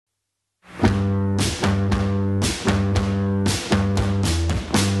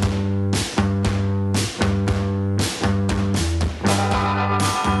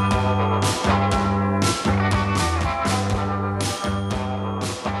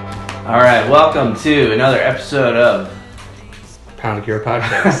All right, welcome to another episode of Pound of Cure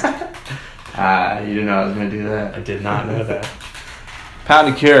podcast. You didn't know I was going to do that. I did not know that. Pound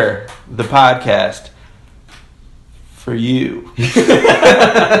of Cure, the podcast for you.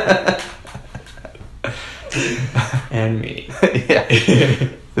 And me. Yeah.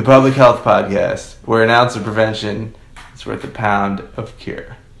 The public health podcast, where an ounce of prevention is worth a pound of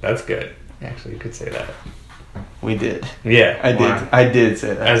cure. That's good. Actually, you could say that. We did. Yeah. I did. Wow. I did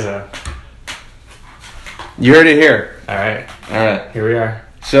say that. As a... You heard it here. All right. All right. Here we are.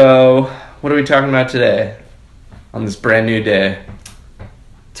 So, what are we talking about today on this brand new day?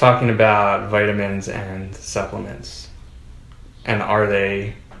 Talking about vitamins and supplements. And are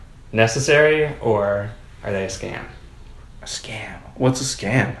they necessary or are they a scam? A scam. What's a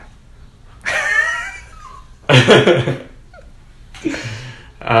scam?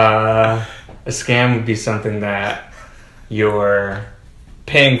 A scam would be something that you're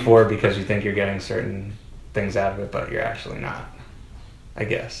paying for because you think you're getting certain things out of it, but you're actually not. I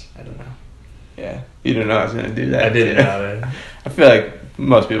guess. I don't know. Yeah. You didn't know I was going to do that. I didn't know that. I feel like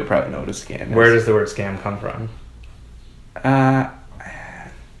most people probably know what a scam is. Where does the word scam come from?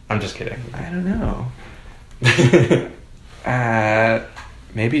 I'm just kidding. I don't know.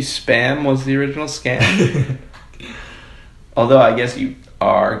 Maybe spam was the original scam. Although I guess you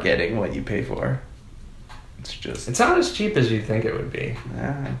are getting what you pay for. It's not as cheap as you think it would be.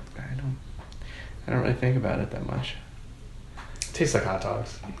 I don't really think about it that much. It tastes like hot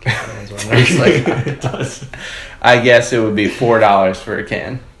dogs. Tastes like hot dogs. I guess it would be $4 for a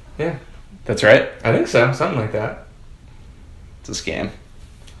can. Yeah. That's right? I think so. Something like that. It's a scam.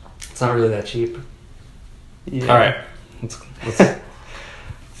 It's not really that cheap. Yeah. All right. Let's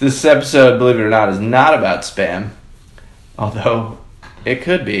This episode, believe it or not, is not about spam. Although it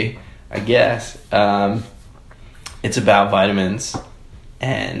could be, I guess. It's about vitamins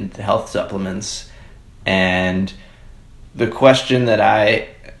and health supplements. And the question that I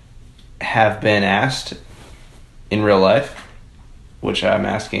have been asked in real life, which I'm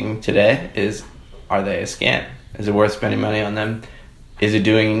asking today, is, are they a scam? Is it worth spending money on them? Is it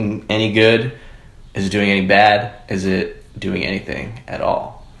doing any good? Is it doing any bad? Is it doing anything at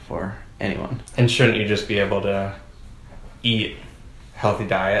all for anyone? And shouldn't you just be able to eat healthy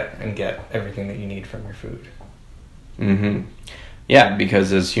diet and get everything that you need from your food? Mm-hmm. Yeah,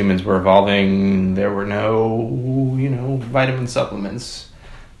 because as humans were evolving, there were no, vitamin supplements.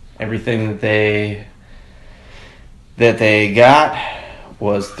 Everything that they got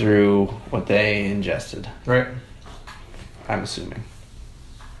was through what they ingested. Right. I'm assuming.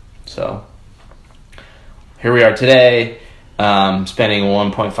 So, here we are today, spending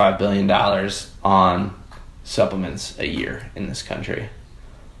 $1.5 billion on supplements a year in this country.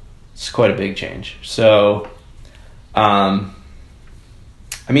 It's quite a big change. So,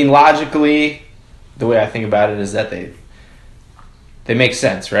 logically, the way I think about it is that they make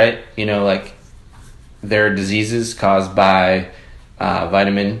sense, right? There are diseases caused by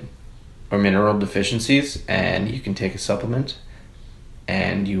vitamin or mineral deficiencies, and you can take a supplement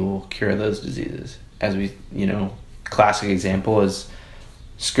and you will cure those diseases. As we, classic example is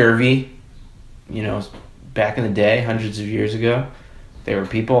scurvy. Back in the day, hundreds of years ago, there were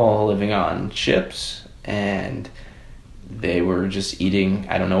people living on ships, and they were just eating,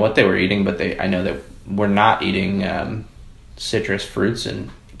 I don't know what they were eating, but I know that we're not eating citrus fruits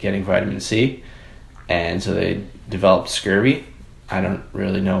and getting vitamin C, and so they developed scurvy. I don't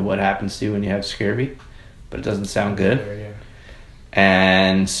really know what happens to you when you have scurvy, but it doesn't sound good. Yeah.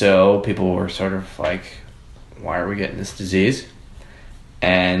 And so people were sort of like, why are we getting this disease?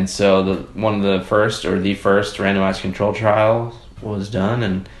 And so one of the first randomized control trial was done,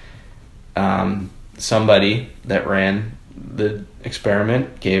 and somebody that ran the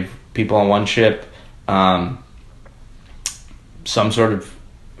experiment gave people on one ship some sort of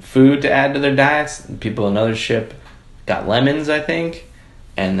food to add to their diets. People on another ship got lemons, I think,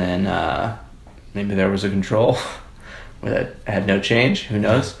 and then maybe there was a control that had no change, who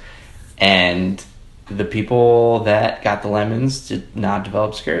knows. And the people that got the lemons did not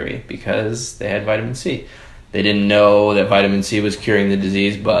develop scurvy because they had vitamin C. They didn't know that vitamin C was curing the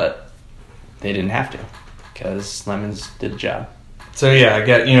disease, but they didn't have to because lemons did the job. So yeah, I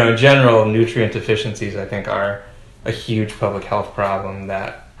get, general nutrient deficiencies, I think, are a huge public health problem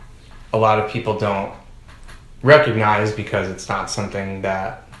that a lot of people don't recognize because it's not something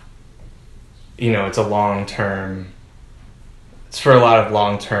that, it's a long-term, it's for a lot of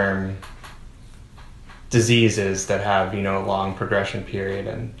long-term diseases that have, a long progression period.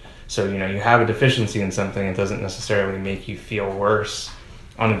 And so, you have a deficiency in something, it doesn't necessarily make you feel worse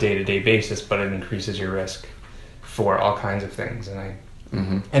on a day-to-day basis, but it increases your risk for all kinds of things. And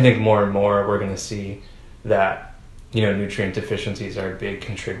I think more and more we're going to see that, nutrient deficiencies are a big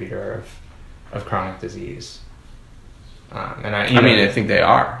contributor of chronic disease. And I think they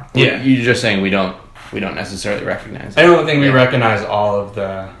are. Yeah. You're just saying we don't necessarily recognize it. I don't think we recognize all of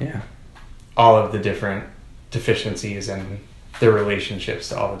the Yeah. different deficiencies and their relationships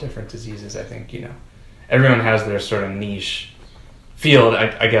to all the different diseases. I think, everyone has their sort of niche field.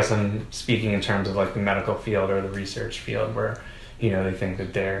 I guess I'm speaking in terms of like the medical field or the research field where, they think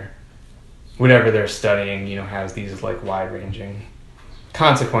that whatever they're studying, has these like wide-ranging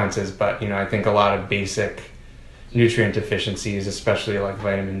consequences. But, I think a lot of basic nutrient deficiencies, especially like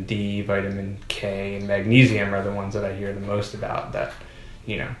vitamin D, vitamin K, and magnesium are the ones that I hear the most about that,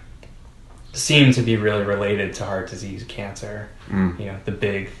 seem to be really related to heart disease, cancer, the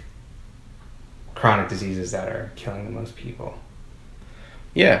big chronic diseases that are killing the most people.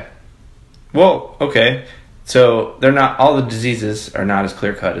 Yeah. Well, okay. So they're not, all the diseases are not as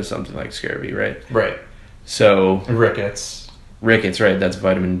clear cut as something like scurvy, right? Right. So Rickets, right? That's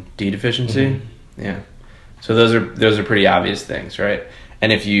vitamin D deficiency. Mm-hmm. Yeah. So those are pretty obvious things, right?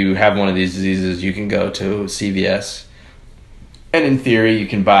 And if you have one of these diseases, you can go to CVS, and in theory, you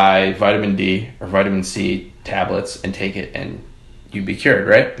can buy vitamin D or vitamin C tablets and take it, and you'd be cured,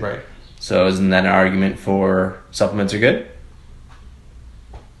 right? Right. So isn't that an argument for supplements are good?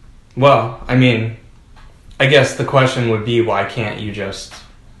 Well, I guess the question would be, why can't you just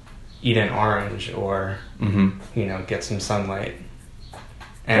eat an orange or, get some sunlight?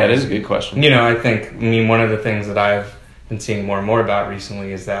 And, that is a good question. I think, one of the things that I've been seeing more and more about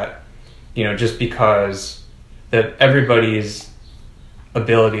recently is that, just because that everybody's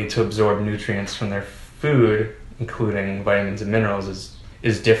ability to absorb nutrients from their food, including vitamins and minerals,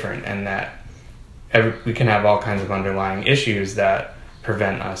 is different, and that we can have all kinds of underlying issues that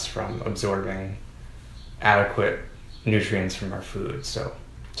prevent us from absorbing adequate nutrients from our food. So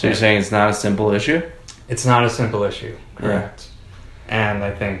you're saying it's not a simple issue? It's not a simple issue, correct. Yeah. And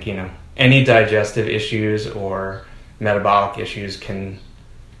I think, any digestive issues or metabolic issues can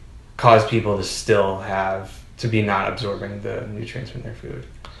cause people to be not absorbing the nutrients from their food.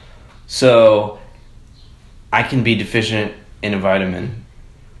 So I can be deficient in a vitamin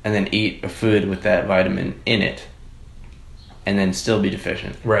and then eat a food with that vitamin in it and then still be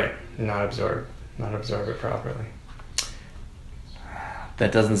deficient. Right. Not absorb it properly.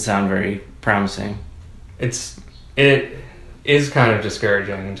 That doesn't sound very promising. It is kind of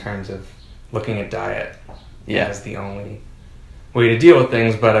discouraging in terms of looking at diet as the only way to deal with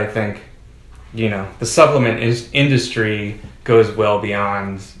things, but I think, the supplement industry goes well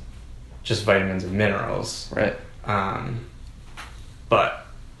beyond just vitamins and minerals. Right. But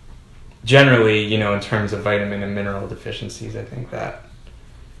generally, in terms of vitamin and mineral deficiencies, I think that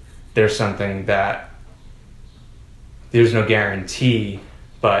there's something that there's no guarantee,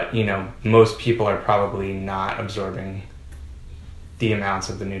 but, most people are probably not absorbing the amounts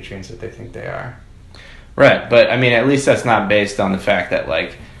of the nutrients that they think they are. Right, but at least that's not based on the fact that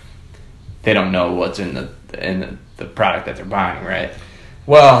like they don't know what's in the product that they're buying, right?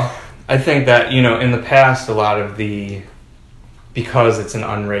 Well, I think that in the past, a lot of because it's an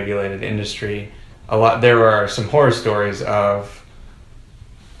unregulated industry, there are some horror stories of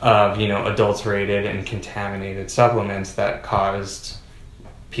adulterated and contaminated supplements that caused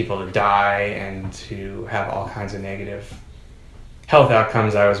people to die and to have all kinds of negative health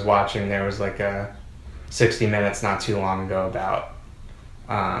outcomes. I was watching, there was like a 60 Minutes not too long ago about,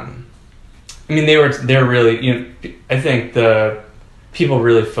 they're really, I think the people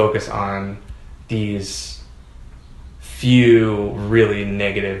really focus on these few really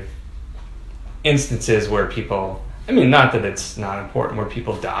negative instances where people, not that it's not important, where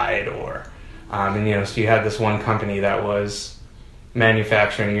people died or, so you had this one company that was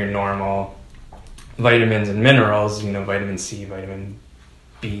manufacturing your normal vitamins and minerals, vitamin C, vitamin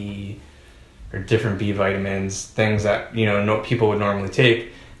B, or different B vitamins, things that, people would normally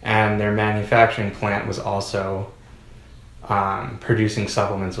take, and their manufacturing plant was also producing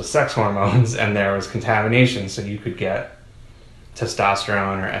supplements with sex hormones, and there was contamination, so you could get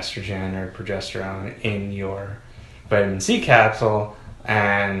testosterone or estrogen or progesterone in your vitamin C capsule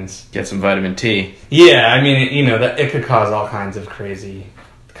and get some vitamin T. Yeah, that it could cause all kinds of crazy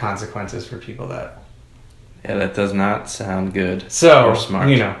consequences for people that. Yeah, that does not sound good. So, or smart.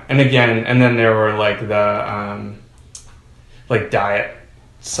 And then there were like the diet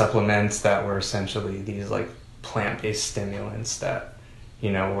supplements that were essentially these like plant-based stimulants that,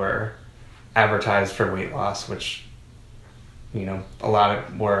 were advertised for weight loss, which, a lot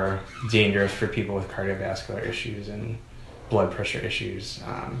of were dangerous for people with cardiovascular issues and blood pressure issues.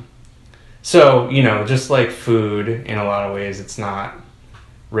 So, just like food, in a lot of ways, it's not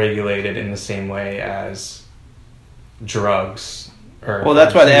regulated in the same way as drugs. Well,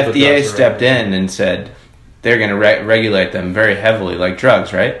 that's why the pharmaceutical FDA drugs are stepped regulated. in and said they're going to regulate them very heavily, like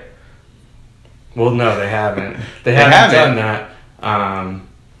drugs, right? Well, no, they haven't. They haven't. haven't done that.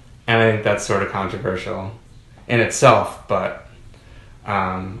 And I think that's sort of controversial in itself. But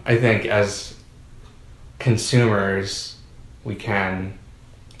I think as consumers, we can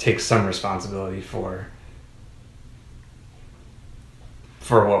take some responsibility for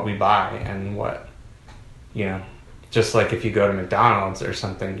what we buy and what, you know, just like if you go to McDonald's or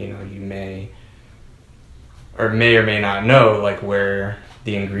something, you know, you may or may not know like where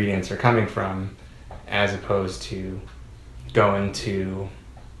the ingredients are coming from, as opposed to going to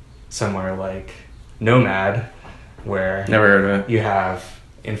somewhere like Nomad where Never heard of it. you have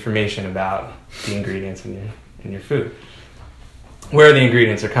information about the ingredients in your food, where the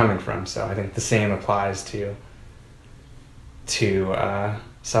ingredients are coming from. So I think the same applies to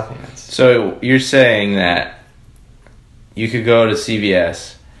supplements. So you're saying that you could go to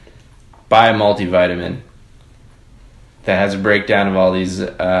CVS, buy a multivitamin that has a breakdown of all these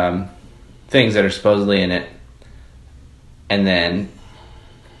things that are supposedly in it, and then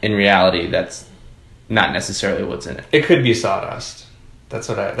in reality that's not necessarily what's in it. It could be sawdust. That's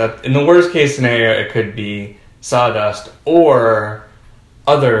what in the worst case scenario, it could be sawdust or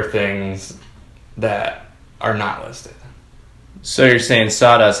other things that are not listed. So you're saying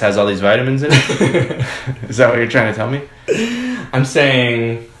sawdust has all these vitamins in it? Is that what you're trying to tell me? I'm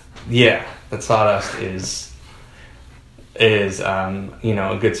saying, yeah, that sawdust is you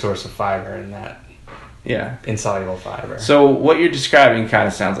know, a good source of fiber in that Yeah. insoluble fiber. So what you're describing kind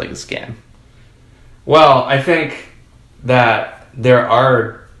of sounds like a scam. Well, I think that there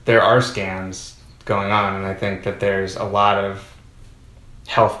are scams going on, and I think that there's a lot of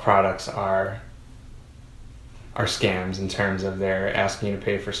health products are scams in terms of they're asking you to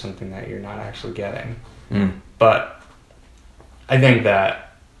pay for something that you're not actually getting. But I think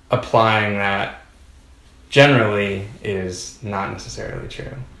that applying that generally is not necessarily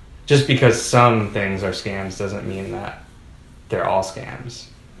true. Just because some things are scams doesn't mean that they're all scams.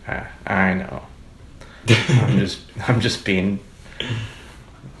 I know. I'm just being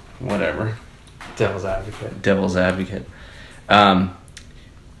whatever. Devil's advocate. Devil's advocate. Well,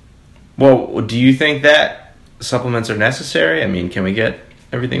 do you think that supplements are necessary? I mean, can we get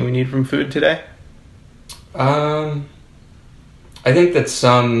everything we need from food today? I think that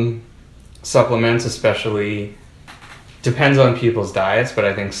some supplements, especially, depends on people's diets, but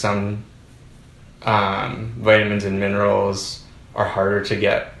I think some vitamins and minerals are harder to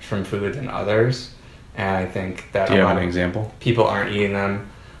get from food than others. And I think that Do you a have lot an of example? people aren't eating them.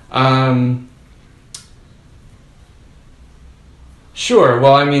 Sure.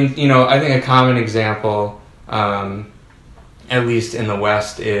 Well, I mean, you know, I think a common example, at least in the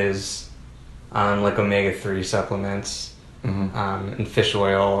West, is like omega-3 supplements and fish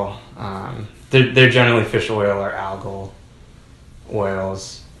oil. They're generally fish oil or algal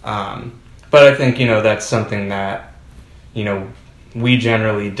oils. But I think, you know, that's something that, you know, we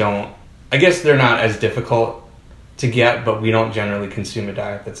generally don't. I guess they're not as difficult to get, but we don't generally consume a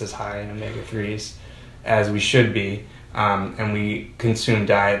diet that's as high in omega-3s as we should be. And we consume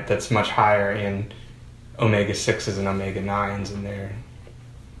diet that's much higher in omega-6s and omega-9s, and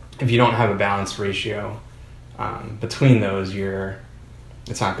if you don't have a balanced ratio between those,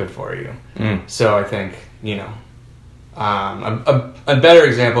 it's not good for you. So I think, you know, a better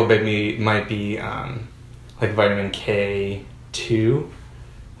example might be like vitamin K2,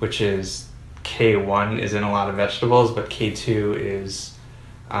 which is K1 is in a lot of vegetables, but K2 is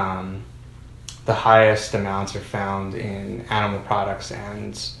the highest amounts are found in animal products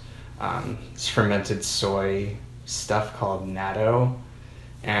and fermented soy stuff called natto.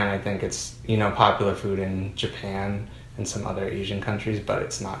 And I think it's, you know, popular food in Japan and some other Asian countries, but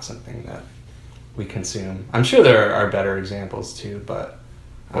it's not something that we consume. I'm sure there are better examples too, but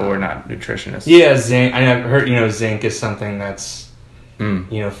we're not nutritionists. Yeah, zinc. I've heard, you know, zinc is something that's you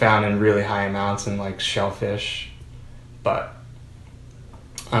know, found in really high amounts in like shellfish, but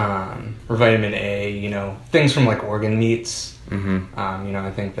or vitamin A, you know, things from like organ meats. You know,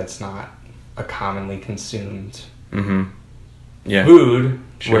 I think that's not a commonly consumed food.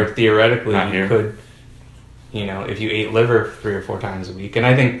 Where theoretically you could, you know, if you ate liver 3 or 4 times a week. And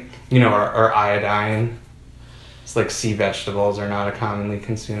I think, you know, our iodine, it's like sea vegetables are not a commonly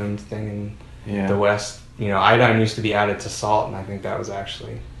consumed thing in the West. You know, iodine used to be added to salt, and I think that was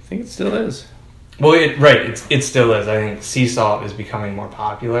actually... I think it still is. Well, it still is. I think sea salt is becoming more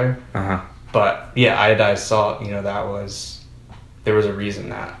popular. But, yeah, iodized salt, you know, there was a reason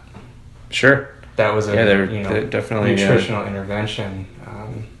that that was a they're definitely nutritional intervention.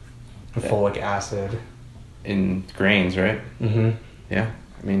 Folic acid in grains, right? Mm-hmm. Yeah,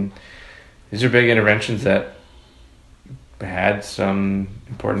 I mean, these are big interventions that had some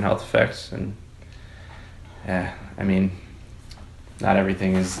important health effects, and yeah, I mean, not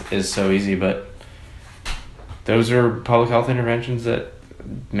everything is so easy, but those are public health interventions that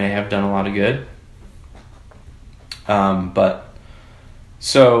may have done a lot of good. But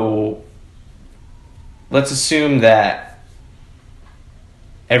so let's assume that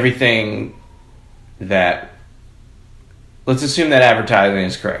let's assume that advertising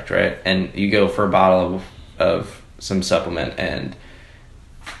is correct, right? And you go for a bottle of some supplement and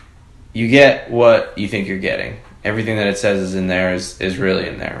you get what you think you're getting. Everything that it says is in there is really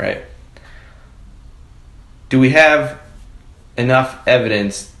in there, right? Do we have enough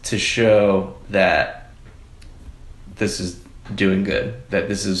evidence to show that this is doing good, that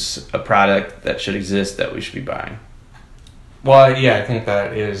this is a product that should exist, that we should be buying? Well, yeah, I think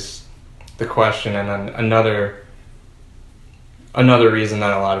that is the question, and then another reason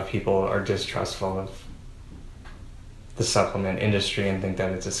that a lot of people are distrustful of the supplement industry and think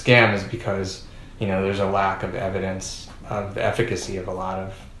that it's a scam is because, there's a lack of evidence of the efficacy of a lot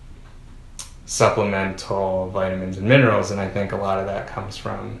of supplemental vitamins and minerals, and I think a lot of that comes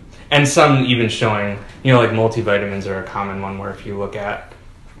from, and some even showing, like multivitamins are a common one where if you look at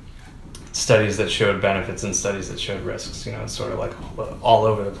studies that showed benefits and studies that showed risks, it's sort of like all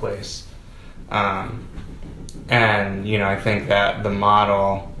over the place. And, I think that the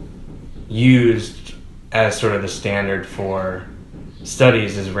model used as sort of the standard for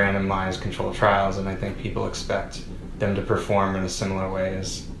studies is randomized controlled trials, and I think people expect them to perform in a similar way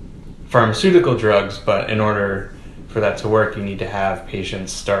as pharmaceutical drugs, but in order for that to work, you need to have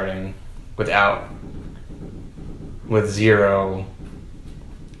patients starting with zero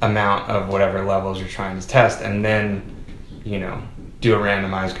amount of whatever levels you're trying to test, and then do a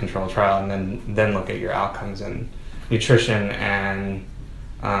randomized control trial, and then look at your outcomes. And nutrition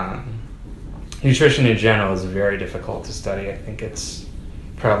in general is very difficult to study. I think it's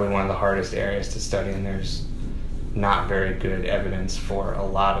probably one of the hardest areas to study, and there's not very good evidence for a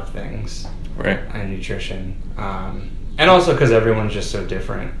lot of things in nutrition, and also because everyone's just so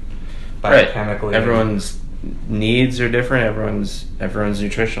different biochemically. Everyone's needs are different. Everyone's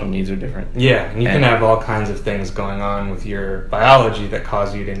nutritional needs are different. Yeah, and you can have all kinds of things going on with your biology that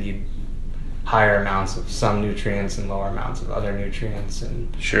cause you to need higher amounts of some nutrients and lower amounts of other nutrients,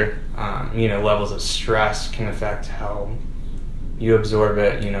 and sure, levels of stress can affect how you absorb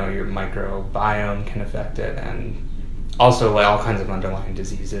it. Your microbiome can affect it, and also like all kinds of underlying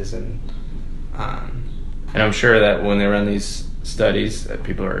diseases, and I'm sure that when they run these studies, that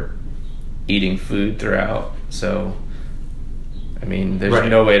people are eating food throughout. So, I mean, there's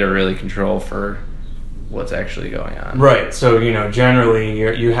no way to really control for what's actually going on. Right. So generally,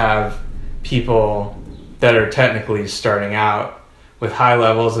 you have people that are technically starting out with high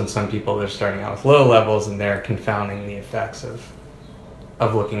levels, and some people that are starting out with low levels, and they're confounding the effects of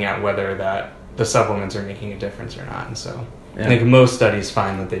looking at whether that the supplements are making a difference or not. And so I think most studies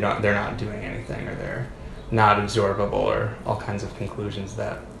find that they're not doing anything, or they're not absorbable, or all kinds of conclusions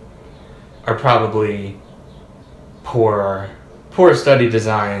that are probably poor study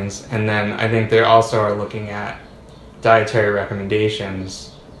designs. And then I think they also are looking at dietary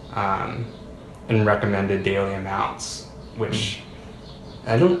recommendations and recommended daily amounts, which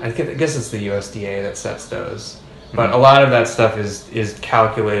I guess it's the USDA that sets those. But a lot of that stuff is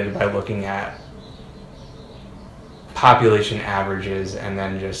calculated by looking at population averages and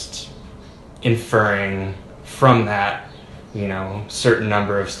then just inferring from that, certain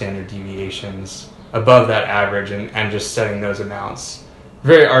number of standard deviations above that average, and just setting those amounts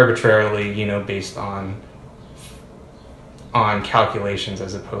very arbitrarily, based on calculations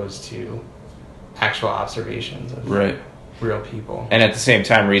as opposed to actual observations of real people. And at the same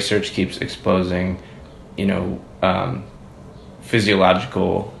time, research keeps exposing,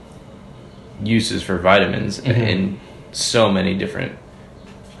 physiological uses for vitamins in so many different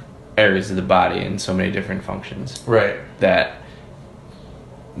areas of the body and so many different functions. Right. That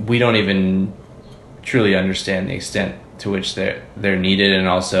we don't even truly understand the extent to which they're needed, and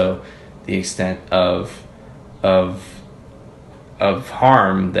also the extent of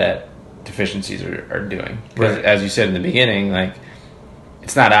harm that deficiencies are doing. Because as you said in the beginning, like,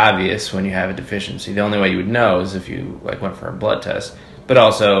 it's not obvious when you have a deficiency. The only way you would know is if you went for a blood test. But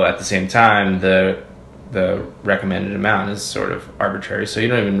also at the same time, the recommended amount is sort of arbitrary, so you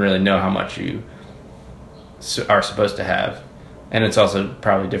don't even really know how much you are supposed to have And it's also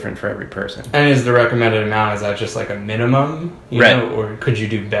probably different for every person. And is the recommended amount, is that just like a minimum? Right. Or could you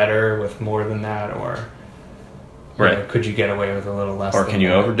do better with more than that? Or Right. could you get away with a little less? Or than can you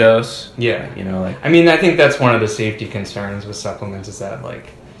that? overdose? Yeah. Like... I mean, I think that's one of the safety concerns with supplements, is that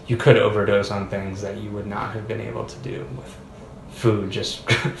like you could overdose on things that you would not have been able to do with food, just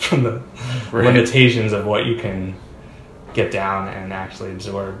from the limitations of what you can get down and actually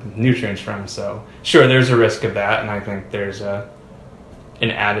absorb nutrients from. So sure, there's a risk of that, and I think there's an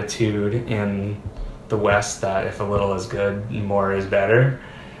attitude in the West that if a little is good, more is better.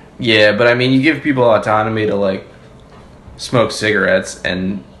 Yeah, but I mean, you give people autonomy to like smoke cigarettes,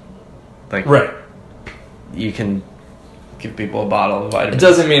 and like right, you can give people a bottle of vitamins. It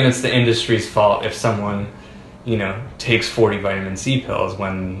doesn't mean it's the industry's fault if someone, takes 40 vitamin C pills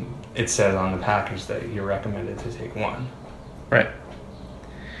when it says on the package that you're recommended to take one. Right.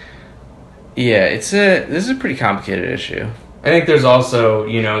 Yeah, this is a pretty complicated issue. I think there's also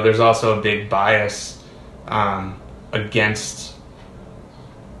a big bias against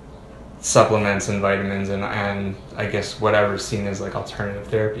supplements and vitamins and I guess whatever's seen as like alternative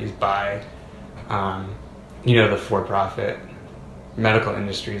therapies by the for-profit medical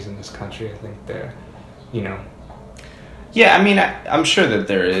industries in this country. I think they're Yeah, I mean, I'm sure that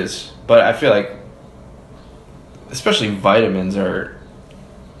there is, but I feel like especially vitamins are...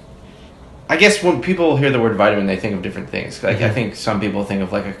 I guess when people hear the word vitamin, they think of different things. Like, I think some people think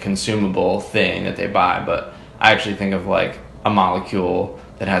of like a consumable thing that they buy, but I actually think of like a molecule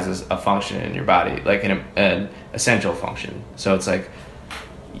that has a function in your body, like an essential function. So it's like,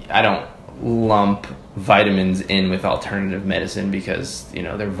 I don't lump vitamins in with alternative medicine because,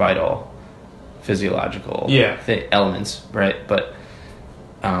 they're vital physiological elements, right? But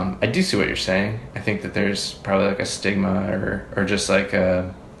I do see what you're saying. I think that there's probably like a stigma or just like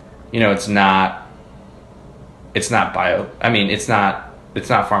a... it's not bio. I mean, it's not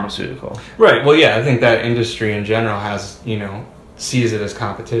pharmaceutical. Right. Well, yeah, I think that industry in general has, sees it as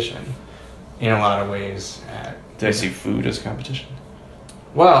competition in a lot of ways. Do they see food as competition?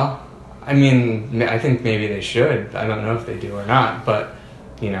 Well, I mean, I think maybe they should. I don't know if they do or not, but,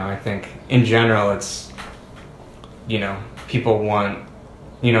 I think in general it's, people want,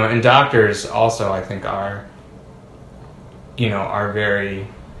 and doctors also, I think, are very...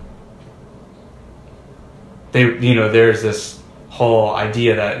 there's this whole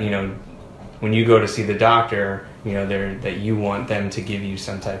idea that, when you go to see the doctor, that you want them to give you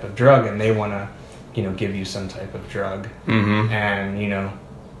some type of drug, and they want to, give you some type of drug. Mm-hmm. And,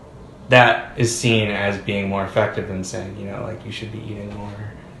 that is seen as being more effective than saying, like you should be eating more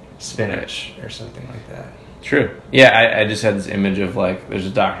spinach or something like that. True. Yeah, I just had this image of like, there's a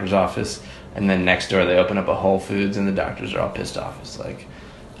doctor's office, and then next door they open up a Whole Foods, and the doctors are all pissed off. It's like,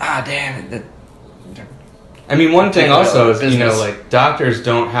 damn it. I mean, one thing also is, like doctors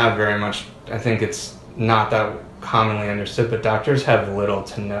don't have very much, I think it's not that commonly understood, but doctors have little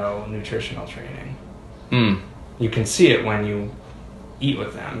to no nutritional training. You can see it when you eat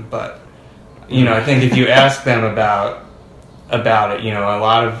with them, but, I think if you ask them about it,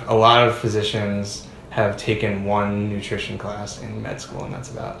 a lot of physicians have taken one nutrition class in med school, and that's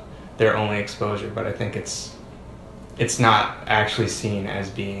about their only exposure, but I think it's not actually seen as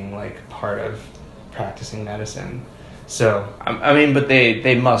being like part of practicing medicine. So I mean, but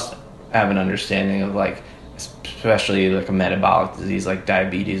they must have an understanding of like, especially like a metabolic disease like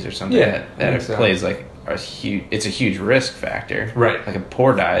diabetes or something that plays like it's a huge risk factor, right? Like a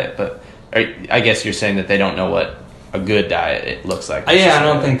poor diet. But I guess you're saying that they don't know what a good diet it looks like. I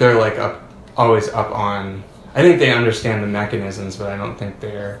don't think they're like always up on. I think they understand the mechanisms, but I don't think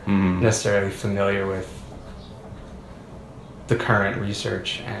they're necessarily familiar with the current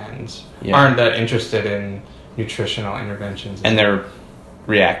research and aren't that interested in nutritional interventions. And they're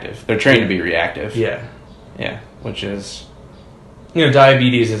reactive. They're trained to be reactive. Yeah. Yeah, which is...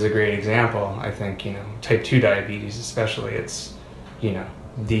 diabetes is a great example. I think, type 2 diabetes especially, it's,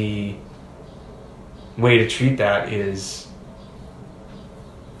 the way to treat that is,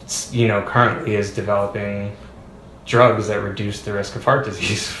 currently is developing drugs that reduce the risk of heart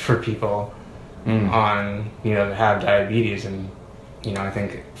disease for people on, that have diabetes. And, I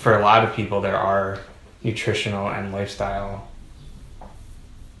think for a lot of people there are nutritional and lifestyle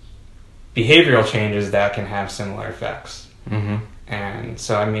behavioral changes that can have similar effects. Mm-hmm. And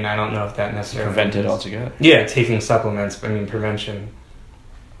so, I mean, I don't know if that necessarily... Prevent it altogether. Yeah, taking supplements, I mean, prevention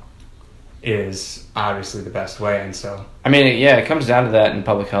is obviously the best way, and so... I mean, it comes down to that in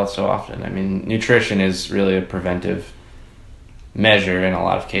public health so often. I mean, nutrition is really a preventive measure in a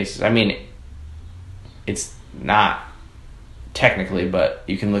lot of cases. I mean, it's not technically, but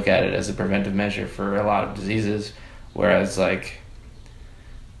you can look at it as a preventive measure for a lot of diseases, whereas, like,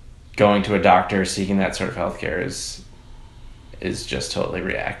 going to a doctor seeking that sort of healthcare is just totally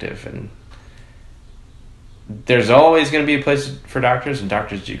reactive, and there's always going to be a place for doctors, and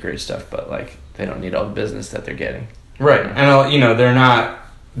doctors do great stuff, but like they don't need all the business that they're getting. Right. And they're not,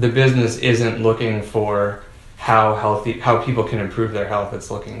 the business isn't looking for how people can improve their health.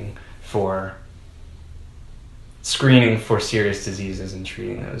 It's looking for screening for serious diseases and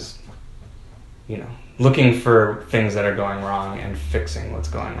treating those, looking for things that are going wrong and fixing what's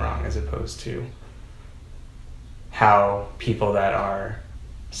going wrong, as opposed to how people that are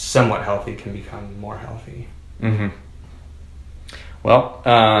somewhat healthy can become more healthy. Mm-hmm.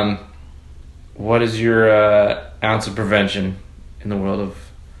 Well, what is your ounce of prevention in the world of...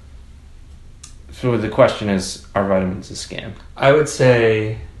 So the question is, are vitamins a scam? I would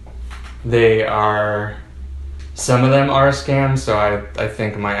say they are... Some of them are a scam, so I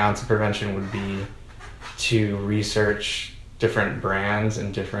think my ounce of prevention would be to research different brands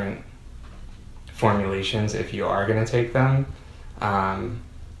and different formulations if you are going to take them, and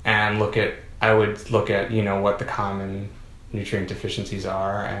I would look at what the common nutrient deficiencies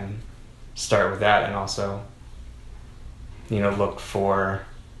are and start with that, and also look for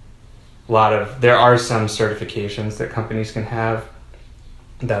there are some certifications that companies can have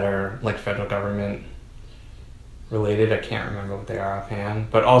that are like federal government related. I can't remember what they are offhand,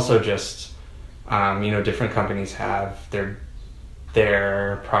 but also just different companies have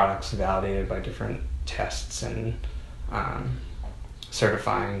their products validated by different tests and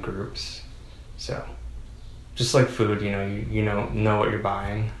certifying groups. So just like food, you know what you're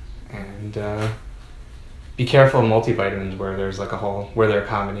buying, and be careful of multivitamins where there's where there are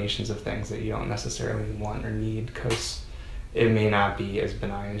combinations of things that you don't necessarily want or need, because it may not be as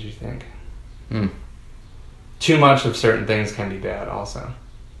benign as you think. Too much of certain things can be bad also.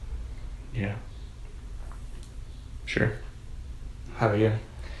 Yeah. Sure. How about you?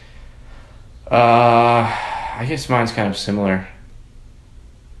 I guess mine's kind of similar.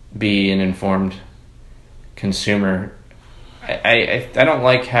 Be an informed consumer. I don't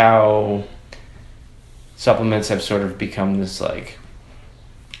like how supplements have sort of become this like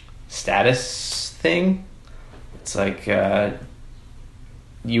status thing. It's like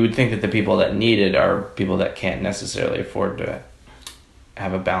you would think that the people that need it are people that can't necessarily afford to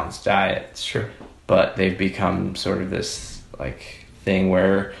have a balanced diet. It's true. But they've become sort of this like thing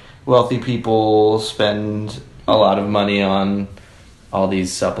where wealthy people spend a lot of money on all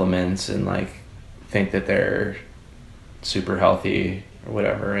these supplements and like think that they're super healthy or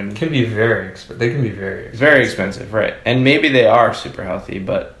whatever, and they can be very expensive. Very expensive, right? And maybe they are super healthy,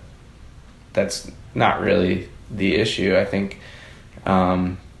 but that's not really the issue. I think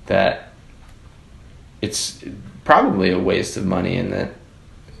that it's probably a waste of money, and that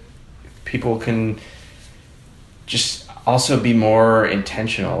people can just also be more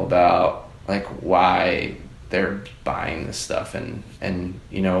intentional about like why they're buying this stuff, and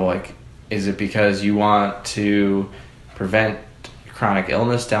like, is it because you want to prevent chronic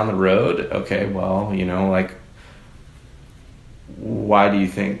illness down the road? Okay, well, like, why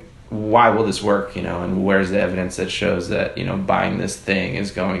will this work, and where's the evidence that shows that, buying this thing is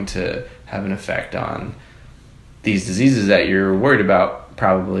going to have an effect on these diseases that you're worried about,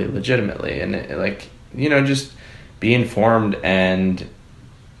 probably legitimately. And just be informed and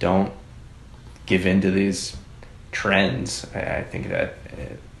don't give in to these trends. I think that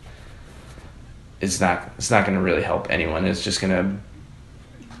it's not going to really help anyone. It's just going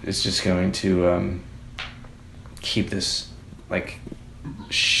to keep this like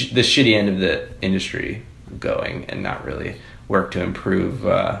the shitty end of the industry going, and not really work to improve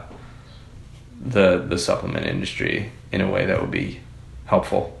the supplement industry in a way that would be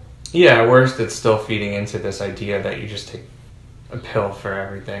helpful. Yeah, at worst, it's still feeding into this idea that you just take a pill for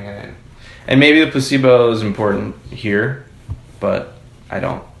everything, and maybe the placebo is important here, but I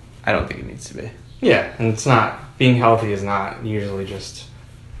don't think it needs to be. Yeah, and it's not, being healthy is not usually just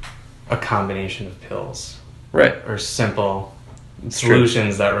a combination of pills, right? Or simple It's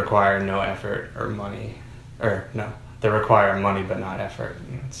solutions that require no effort or money, or no, that require money but not effort.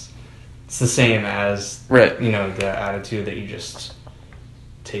 It's the same as, right? The attitude that you just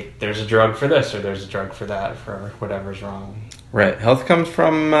take, there's a drug for this or there's a drug for that for whatever's wrong. Right. Health comes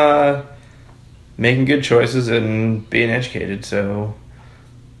from making good choices and being educated, so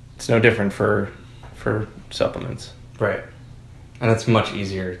it's no different for supplements. Right. And it's much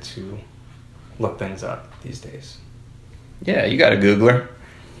easier to look things up these days. Yeah, you got a Googler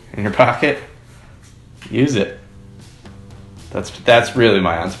in your pocket. Use it. That's really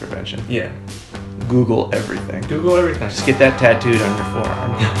my ounce of prevention. Yeah. Google everything. Google everything. Just get that tattooed on your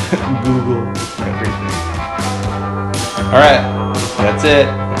forearm. Google everything. All right, that's it.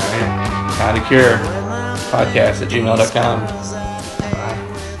 right. How to Cure podcast at gmail.com.